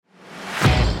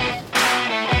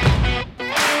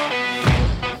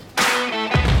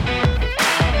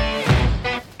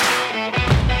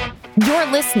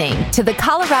listening to the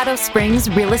Colorado Springs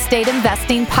Real Estate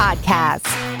Investing Podcast,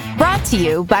 brought to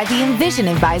you by the Envision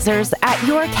Advisors at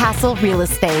Your Castle Real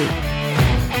Estate.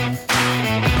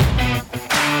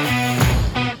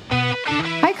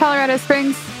 Hi, Colorado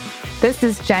Springs. This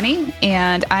is Jenny,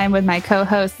 and I'm with my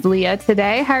co-host, Leah,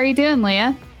 today. How are you doing,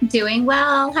 Leah? Doing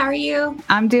well. How are you?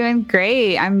 I'm doing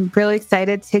great. I'm really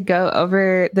excited to go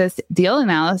over this deal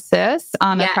analysis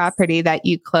on a property that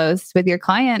you closed with your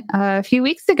client a few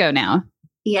weeks ago now.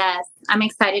 Yes, I'm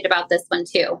excited about this one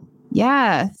too.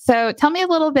 Yeah. So tell me a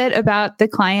little bit about the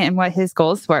client and what his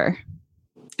goals were.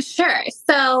 Sure.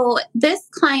 So this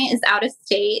client is out of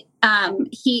state.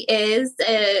 He is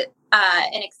an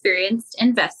experienced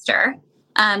investor.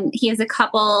 He has a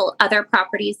couple other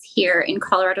properties here in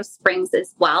Colorado Springs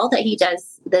as well that he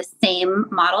does the same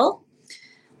model.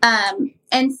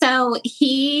 And so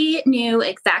he knew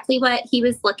exactly what he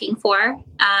was looking for.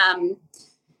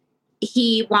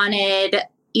 He wanted,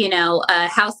 a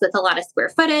house with a lot of square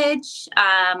footage.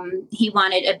 He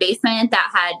wanted a basement that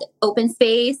had open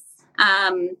space.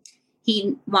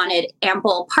 He wanted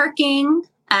ample parking.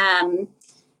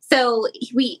 So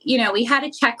we had a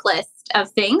checklist of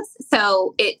things.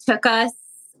 So it took us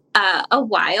a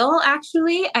while,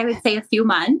 actually, I would say a few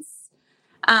months,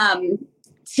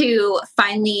 to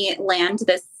finally land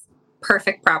this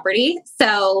perfect property.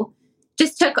 So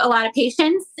just took a lot of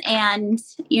patience and,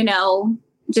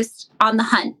 just on the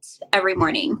hunt every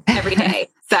morning, every day.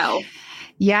 So,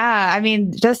 yeah, I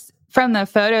mean, just from the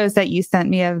photos that you sent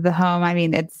me of the home, I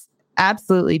mean, it's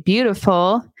absolutely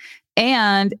beautiful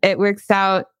and it works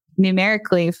out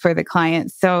numerically for the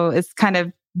client. So it's kind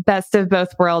of best of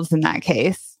both worlds in that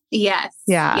case. Yes.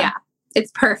 Yeah.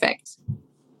 It's perfect.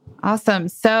 Awesome.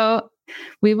 So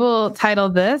we will title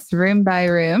this Room by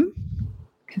Room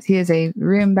because he is a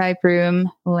room by room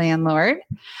landlord.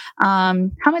 How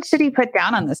much did he put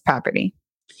down on this property?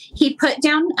 He put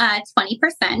down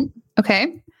 20%.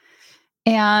 Okay.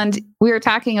 And we were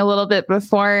talking a little bit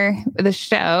before the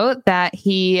show that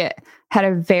he had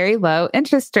a very low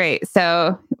interest rate.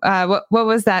 So what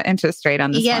was that interest rate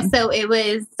on this one? So it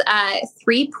was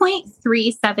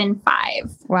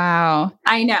 3.375. Wow.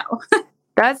 I know.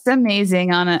 That's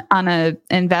amazing on a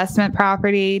investment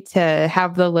property to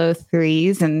have the low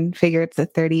threes and figure it's a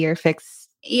 30-year fixed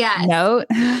note.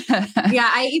 Yeah,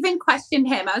 I even questioned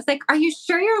him. I was like, are you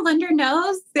sure your lender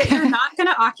knows that you're not going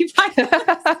to occupy this?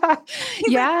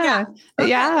 Yeah.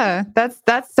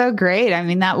 That's so great. I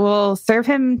mean, that will serve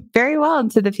him very well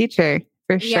into the future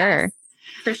for sure. Yes,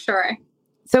 for sure.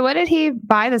 So what did he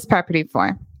buy this property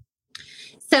for?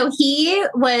 So he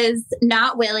was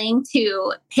not willing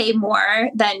to pay more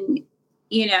than,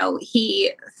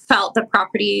 he felt the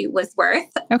property was worth.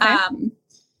 Okay.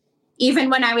 Even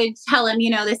when I would tell him,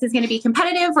 this is going to be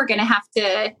competitive, we're going to have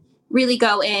to really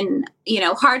go in,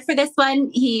 hard for this one.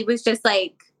 He was just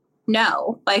like,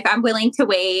 no, like I'm willing to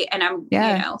wait. And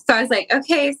so I was like,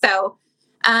 okay. So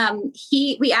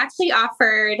we actually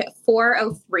offered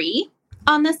 403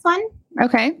 on this one.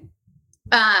 Okay.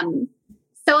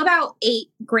 So about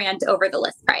 $8,000 over the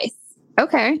list price.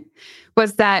 Okay.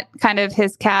 Was that kind of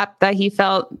his cap that he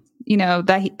felt,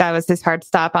 that was his hard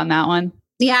stop on that one?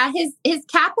 Yeah, his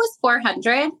cap was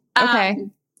 400. Okay.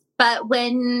 But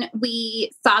when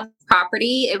we saw the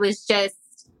property, it was just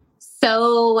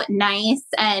so nice.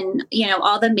 And,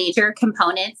 all the major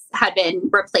components had been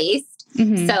replaced.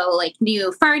 Mm-hmm. So like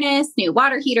new furnace, new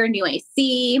water heater, new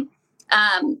AC,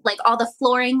 like all the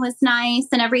flooring was nice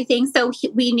and everything. So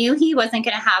we knew he wasn't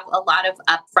going to have a lot of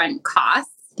upfront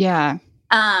costs. Yeah.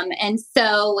 And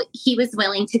so he was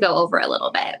willing to go over a little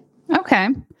bit. Okay.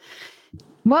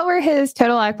 What were his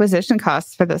total acquisition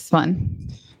costs for this one?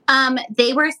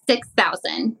 They were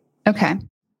 $6,000. Okay.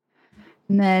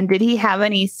 And then did he have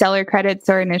any seller credits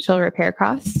or initial repair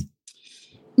costs?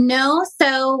 No.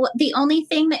 So the only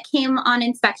thing that came on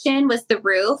inspection was the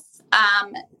roof.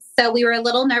 So we were a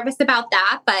little nervous about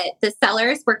that, but the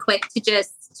sellers were quick to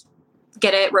just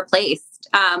get it replaced.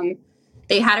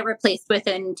 They had it replaced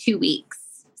within 2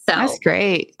 weeks. So that's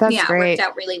great. That's great. It worked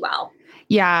out really well.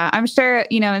 Yeah, I'm sure,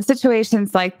 in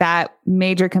situations like that,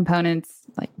 major components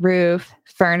like roof,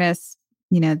 furnace,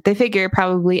 they figure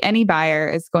probably any buyer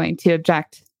is going to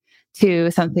object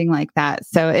to something like that.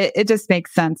 So it just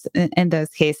makes sense in those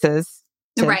cases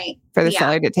for the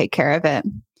seller to take care of it.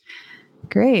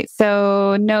 Great.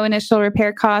 So no initial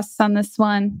repair costs on this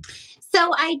one?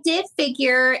 So I did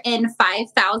figure in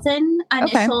 5,000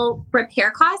 initial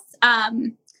repair costs.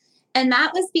 And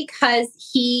that was because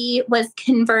he was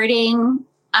converting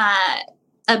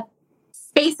a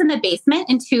space in the basement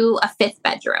into a 5th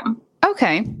bedroom.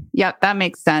 Okay. Yep. That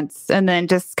makes sense. And then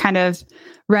just kind of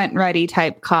rent ready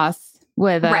type costs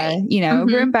with Right.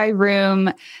 room by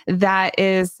room, that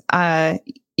is,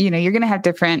 you're going to have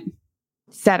different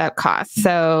setup costs.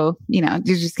 So, you're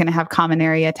just going to have common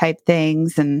area type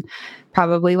things and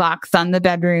probably locks on the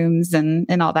bedrooms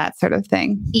and all that sort of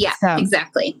thing. Yeah, so,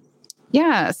 exactly.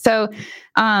 Yeah. So,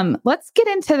 let's get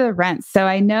into the rent. So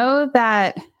I know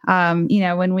that,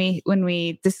 when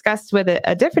we discussed with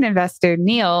a different investor,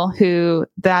 Neil, who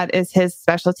that is his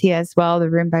specialty as well, the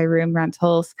room by room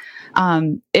rentals,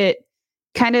 it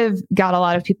kind of got a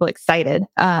lot of people excited,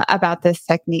 about this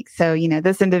technique. So,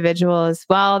 this individual as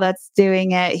well that's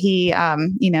doing it,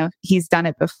 he's done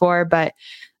it before, but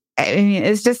I mean,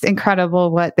 it's just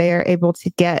incredible what they are able to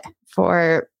get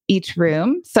for each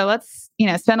room. So let's,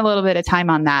 spend a little bit of time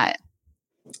on that.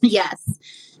 Yes.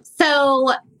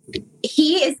 So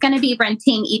he is going to be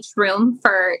renting each room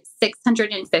for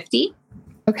 $650.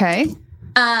 Okay.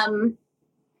 And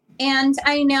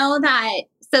I know that,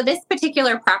 so this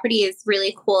particular property is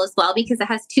really cool as well because it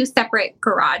has 2 separate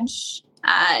garage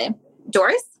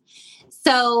doors.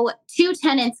 So 2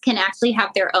 tenants can actually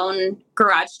have their own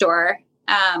garage door.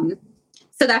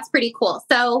 So that's pretty cool.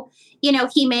 So,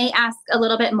 he may ask a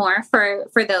little bit more for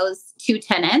those 2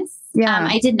 tenants. Yeah.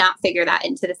 I did not figure that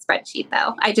into the spreadsheet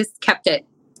though. I just kept it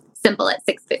simple at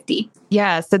 $650.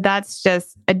 Yeah. So that's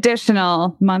just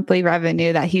additional monthly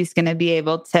revenue that he's going to be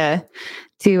able to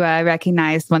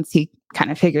recognize once he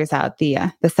kind of figures out the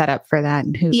setup for that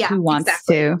and who wants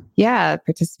to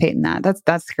participate in that.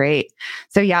 That's great.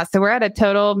 So we're at a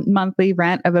total monthly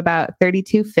rent of about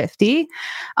 $3,250.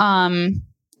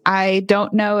 I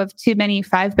don't know of too many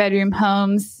 5-bedroom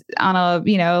homes on a,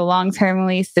 long-term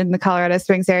lease in the Colorado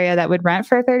Springs area that would rent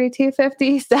for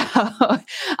 $3,250. So,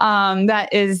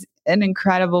 that is an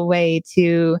incredible way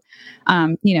to,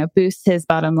 boost his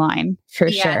bottom line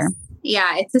for sure.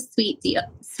 Yeah. It's a sweet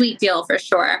deal for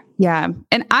sure. Yeah.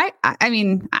 And I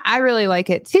mean, I really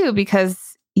like it too,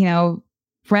 because,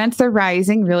 rents are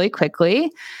rising really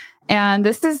quickly. And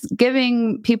this is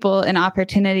giving people an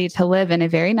opportunity to live in a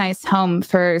very nice home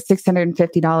for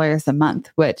 $650 a month,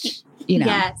 which,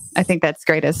 Yes. I think that's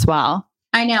great as well.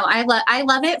 I know. I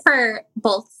love it for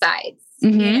both sides,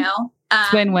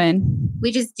 It's win-win.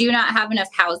 We just do not have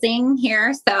enough housing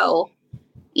here. So,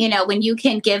 when you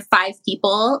can give 5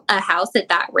 people a house at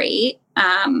that rate,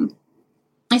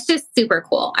 it's just super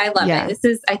cool. I love it. This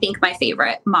is, I think, my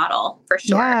favorite model for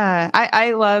sure. Yeah.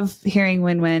 I love hearing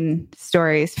win-win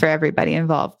stories for everybody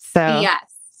involved. So yes,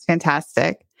 it's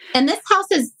fantastic. And this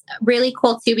house is really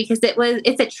cool too, because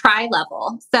it's a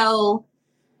tri-level. So,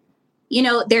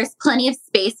 there's plenty of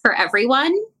space for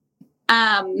everyone.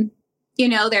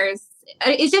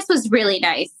 It just was really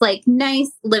nice, like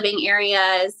nice living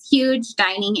areas, huge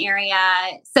dining area.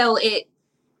 So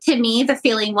to me, the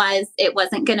feeling was it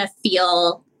wasn't going to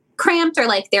feel cramped or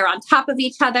like they're on top of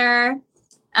each other.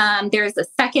 There's a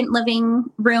second living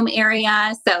room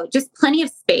area. So just plenty of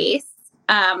space.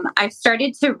 I've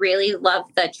started to really love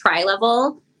the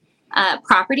tri-level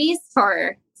properties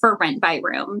for rent by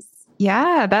rooms.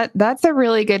 Yeah, that's a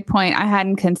really good point. I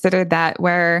hadn't considered that,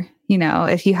 where,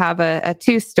 if you have a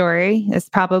 2-story, it's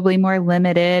probably more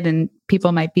limited and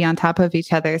people might be on top of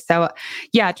each other. So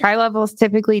yeah, tri-levels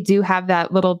typically do have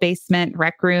that little basement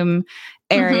rec room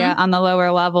area on the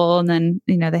lower level. And then,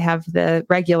 they have the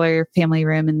regular family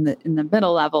room in the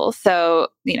middle level. So,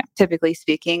 typically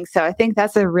speaking. So I think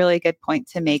that's a really good point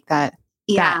to make, that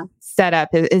setup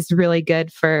is really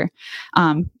good for,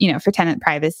 for tenant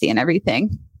privacy and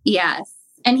everything. Yes.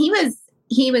 And he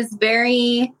was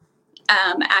very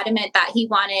adamant that he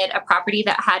wanted a property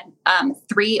that had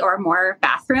 3 or more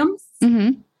bathrooms.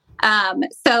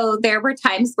 So there were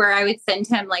times where I would send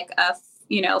him like a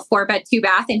 4-bed,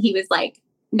 2-bath, and he was like,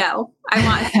 "No, I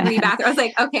want 3 bathrooms." I was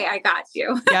like, "Okay, I got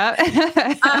you." Yeah.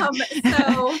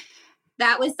 So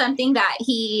that was something that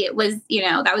he was,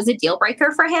 that was a deal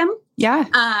breaker for him. Yeah.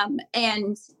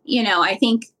 And I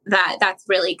think that that's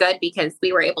really good, because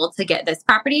we were able to get this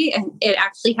property, and it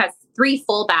actually has 3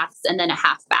 full baths and then a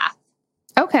half bath.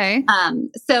 Okay.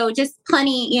 So just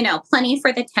plenty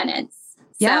for the tenants.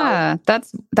 Yeah,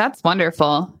 that's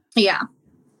wonderful. Yeah.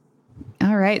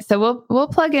 All right. So we'll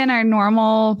plug in our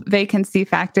normal vacancy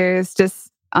factors.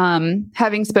 Just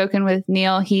having spoken with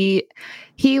Neil, he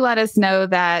let us know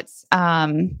that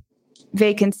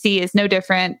vacancy is no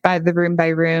different by the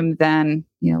room than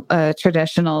a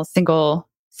traditional single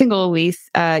lease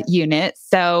unit.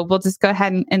 So we'll just go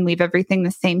ahead and leave everything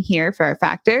the same here for our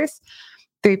factors.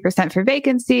 3% for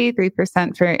vacancy,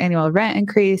 3% for annual rent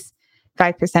increase,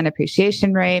 5%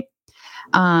 appreciation rate.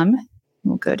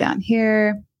 We'll go down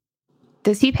here.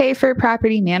 Does he pay for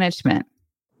property management?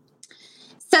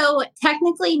 So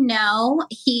technically, no.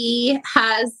 He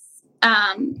has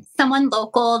someone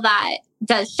local that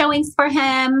does showings for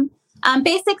him,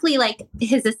 basically like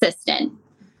his assistant.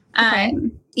 Okay.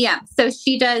 Yeah. So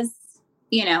she does,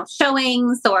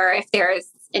 showings, or if there's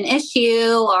an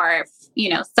issue, or if,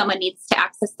 someone needs to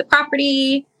access the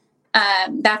property,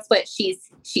 that's what she's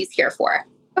here for.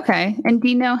 Okay. And do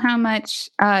you know how much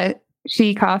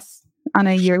she costs on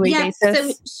a yearly basis?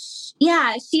 So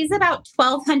she's about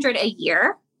 $1,200 a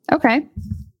year. Okay.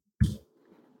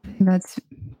 That's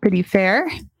pretty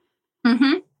fair.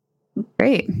 Mm-hmm.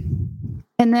 Great.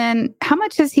 And then how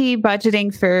much is he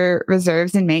budgeting for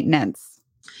reserves and maintenance?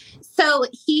 So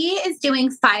he is doing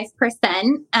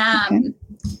 5%,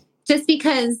 just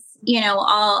because,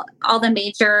 all the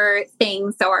major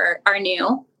things are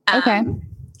new. Okay.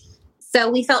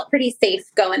 So we felt pretty safe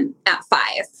going at 5.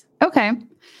 Okay.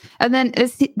 And then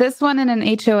is this one in an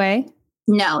HOA?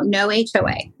 No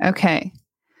HOA. Okay.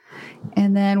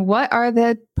 And then what are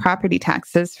the property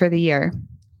taxes for the year?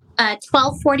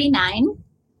 $1,249.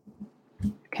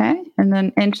 Okay. And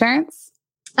then insurance?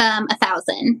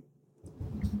 $1,000.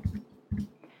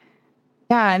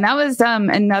 Yeah. And that was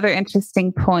another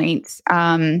interesting point,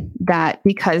 that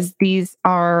because these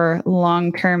are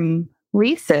long-term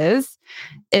leases,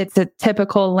 it's a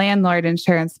typical landlord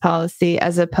insurance policy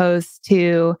as opposed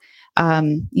to,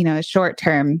 a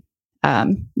short-term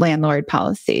landlord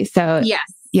policy. So yes.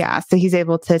 Yeah. So he's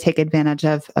able to take advantage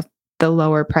of the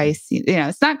lower price.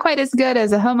 It's not quite as good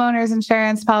as a homeowner's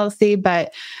insurance policy,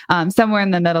 but somewhere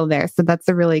in the middle there. So that's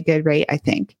a really good rate, I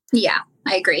think. Yeah,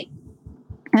 I agree.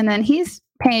 And then he's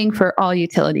paying for all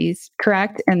utilities,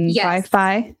 correct? And yes.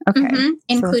 Wi-Fi? Okay. Mm-hmm.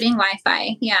 Including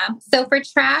Wi-Fi. Yeah. So for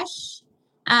trash,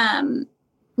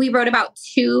 we wrote about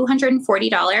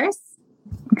 $240.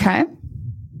 Okay.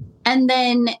 And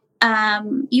then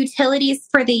utilities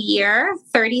for the year,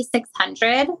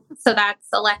 $3,600. So that's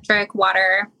electric,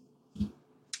 water,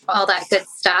 all that good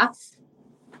stuff.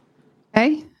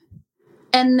 Okay.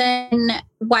 And then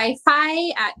Wi-Fi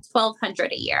at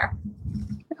 $1,200 a year.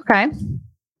 Okay.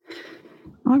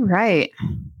 All right.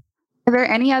 Are there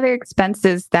any other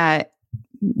expenses that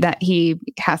he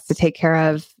has to take care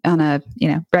of on a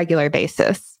regular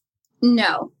basis?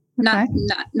 No, okay.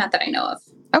 not that I know of.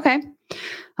 Okay.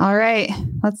 All right.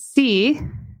 Let's see.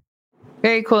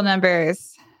 Very cool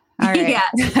numbers. All right.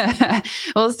 Yeah.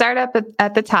 We'll start up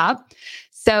at the top.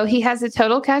 So he has a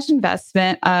total cash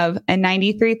investment of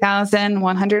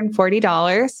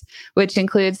 $93,140, which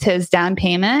includes his down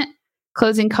payment,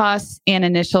 closing costs, and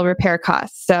initial repair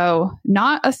costs. So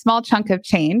not a small chunk of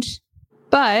change,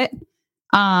 but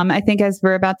I think as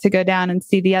we're about to go down and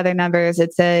see the other numbers,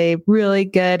 it's a really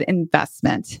good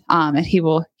investment. And he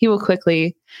will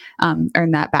quickly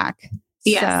earn that back.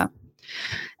 Yes.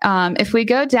 So, if we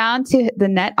go down to the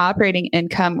net operating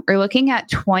income, we're looking at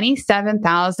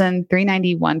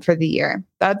 $27,391 for the year.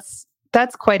 That's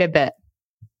quite a bit.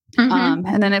 Mm-hmm.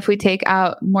 And then if we take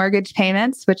out mortgage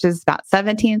payments, which is about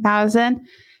 $17,000,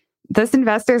 this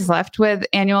investor is left with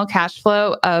annual cash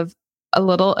flow of a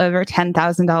little over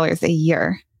 $10,000 a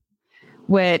year,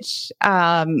 which,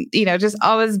 just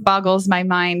always boggles my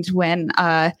mind when,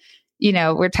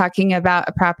 we're talking about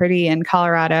a property in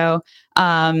Colorado,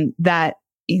 that,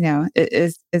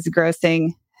 is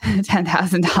grossing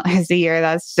 $10,000 a year.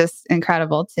 That's just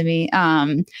incredible to me.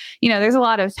 There's a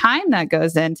lot of time that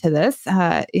goes into this,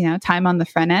 time on the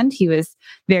front end. He was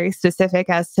very specific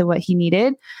as to what he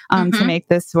needed, to make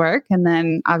this work. And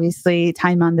then obviously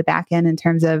time on the back end in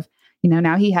terms of,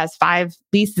 now he has 5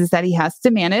 leases that he has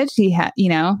to manage.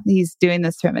 He's doing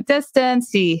this from a distance.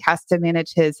 He has to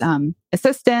manage his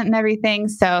assistant and everything.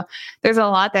 So there's a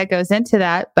lot that goes into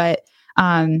that. But,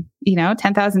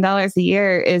 $10,000 a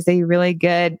year is a really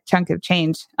good chunk of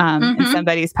change in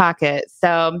somebody's pocket.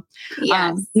 So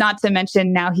yes. Not to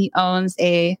mention now he owns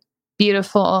a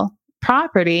beautiful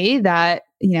property that,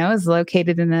 is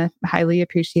located in a highly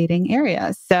appreciating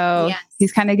area. So yes.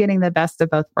 He's kind of getting the best of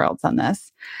both worlds on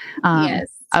this. Yes.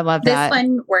 I love that. This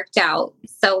one worked out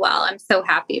so well. I'm so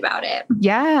happy about it.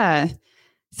 Yeah.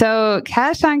 So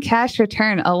cash on cash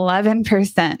return,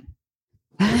 11%.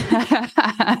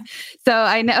 So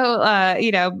I know,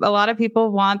 a lot of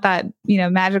people want that,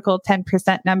 magical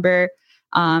 10% number.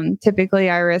 Typically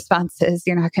our response is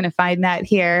you're not going to find that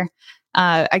here.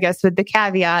 I guess with the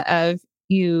caveat of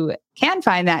you can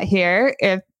find that here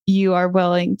if you are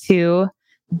willing to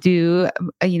do,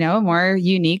 a more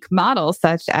unique model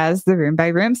such as the room by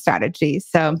room strategy.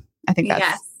 So I think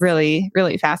that's really,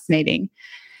 really fascinating.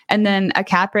 And then a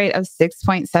cap rate of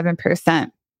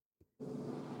 6.7%.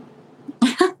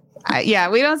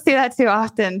 We don't see that too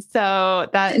often. So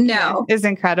that is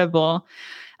incredible.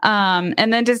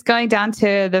 And then just going down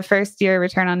to the first year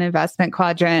return on investment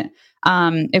quadrant,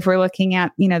 If we're looking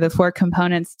at, the 4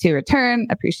 components to return: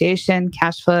 appreciation,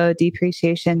 cash flow,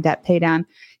 depreciation, debt pay down,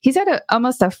 he's at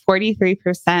almost a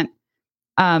 43%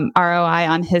 ROI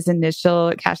on his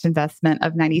initial cash investment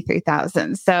of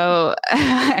 $93,000. So,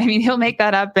 I mean, he'll make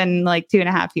that up in like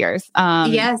 2.5 years.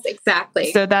 Yes,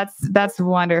 exactly. So that's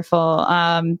wonderful.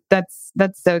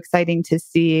 That's so exciting to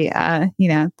see,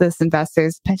 this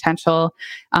investor's potential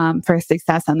for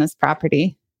success on this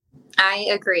property. I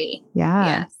agree. Yeah.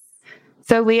 Yes.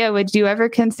 So, Leah, would you ever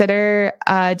consider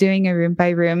doing a room by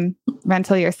room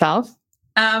rental yourself?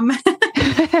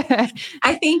 I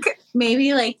think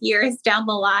maybe like years down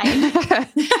the line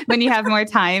when you have more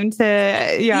time to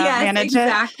manage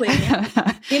exactly. it.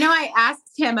 I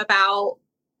asked him about,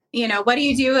 what do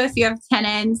you do if you have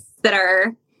tenants that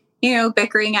are,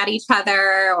 bickering at each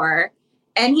other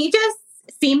and he just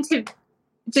seemed to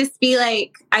just be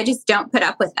like, I just don't put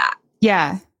up with that.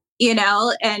 Yeah.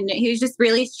 And he was just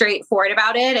really straightforward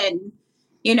about it. And,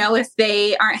 if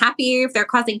they aren't happy, if they're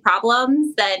causing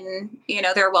problems, then,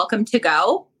 they're welcome to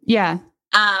go. Yeah.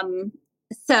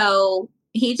 So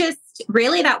he just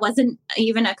really, that wasn't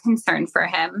even a concern for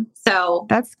him. So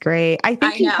that's great. I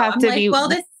think you have to be,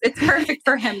 well, it's perfect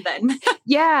for him then.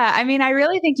 Yeah. I mean, I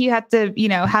really think you have to,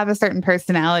 have a certain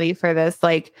personality for this.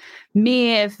 Like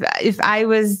me, if I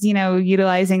was,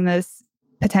 utilizing this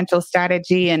potential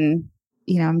strategy and,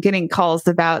 I'm getting calls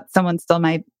about someone stole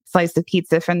my slice of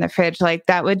pizza from the fridge, like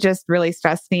that would just really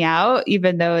stress me out,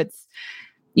 even though it's,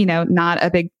 not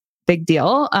a big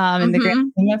deal in the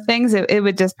grand scheme of things. It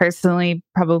would just personally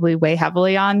probably weigh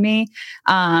heavily on me.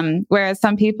 Whereas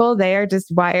some people, they are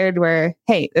just wired where,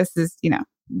 hey, this is,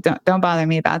 don't bother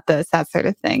me about this, that sort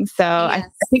of thing. So yes.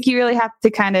 I think you really have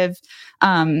to kind of,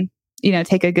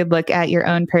 take a good look at your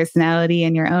own personality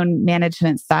and your own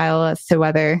management style as to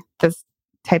whether this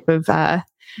type of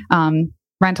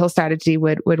rental strategy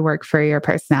would work for your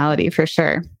personality for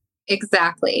sure.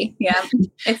 Exactly. Yeah.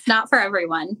 It's not for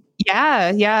everyone. Yeah.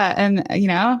 Yeah. And,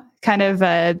 kind of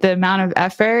the amount of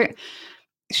effort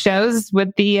shows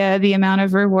with the amount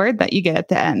of reward that you get at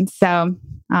the end. So,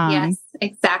 yes,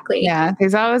 exactly. Yeah.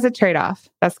 There's always a trade-off.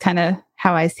 That's kind of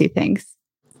how I see things.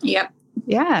 Yep.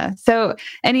 Yeah. So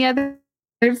any other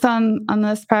on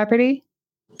this property?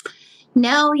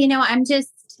 No, I'm just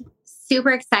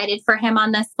super excited for him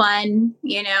on this one.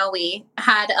 We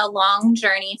had a long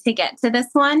journey to get to this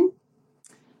one.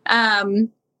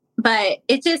 But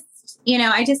it just,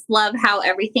 I just love how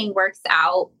everything works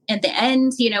out at the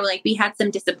end. Like we had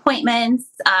some disappointments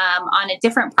on a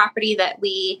different property that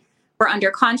we were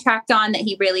under contract on that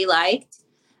he really liked.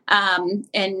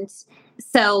 And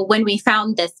so when we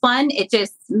found this one, it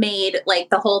just made like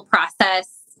the whole process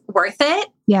worth it.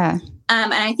 Yeah.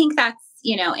 And I think that's,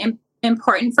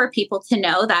 important for people to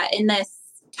know that in this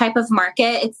type of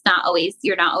market,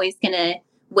 you're not always going to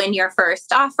win your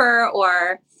first offer,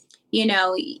 or,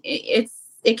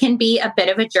 it can be a bit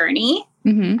of a journey.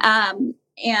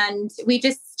 And we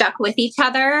just stuck with each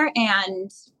other and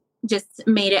just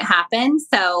made it happen.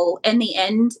 So in the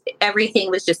end, everything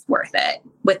was just worth it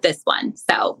with this one.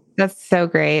 So that's so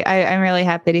great. I'm really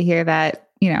happy to hear that,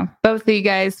 both of you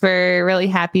guys were really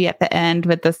happy at the end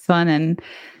with this one. And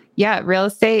yeah, real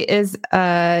estate is,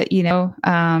 a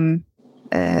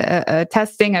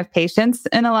testing of patience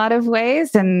in a lot of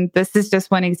ways. And this is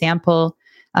just one example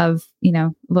of, a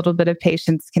little bit of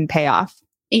patience can pay off.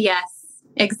 Yes,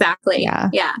 exactly. Yeah.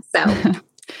 So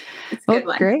it's a good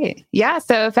one. Great. Yeah.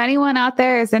 So if anyone out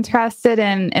there is interested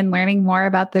in learning more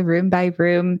about the room by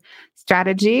room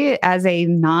strategy as a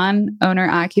non-owner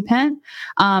occupant,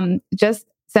 just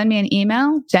send me an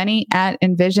email,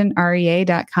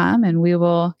 jenny@envisionrea.com, and we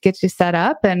will get you set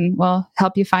up and we'll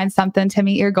help you find something to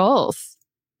meet your goals.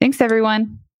 Thanks,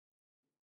 everyone.